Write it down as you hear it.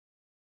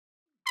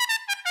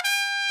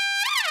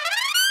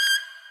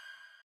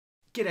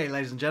G'day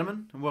ladies and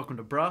gentlemen, and welcome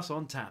to Brass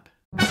on Tap.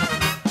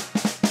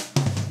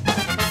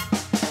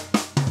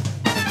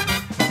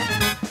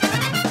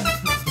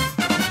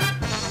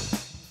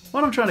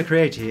 What I'm trying to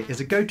create here is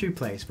a go-to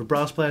place for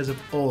brass players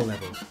of all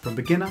levels, from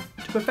beginner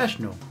to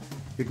professional,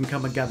 who can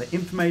come and gather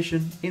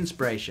information,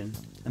 inspiration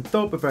and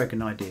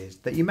thought-provoking ideas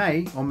that you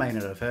may or may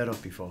not have heard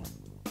of before.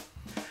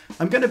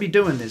 I'm going to be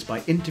doing this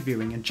by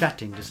interviewing and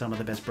chatting to some of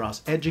the best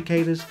brass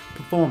educators,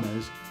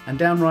 performers and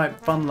downright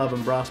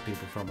fun-loving brass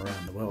people from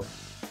around the world.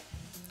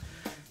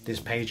 This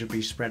page will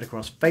be spread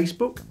across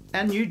Facebook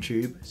and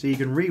YouTube so you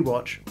can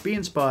re-watch, be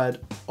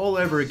inspired all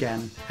over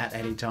again at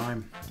any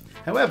time.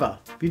 However,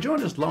 if you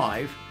join us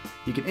live,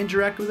 you can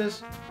interact with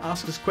us,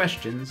 ask us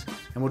questions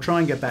and we'll try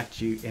and get back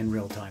to you in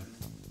real time.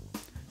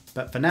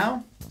 But for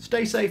now,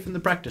 stay safe in the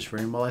practice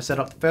room while I set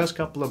up the first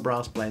couple of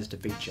brass players to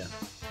feature.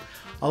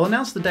 I'll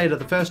announce the date of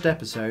the first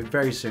episode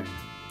very soon.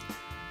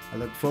 I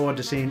look forward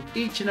to seeing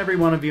each and every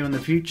one of you in the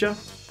future.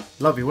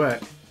 Love your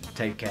work.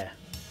 Take care.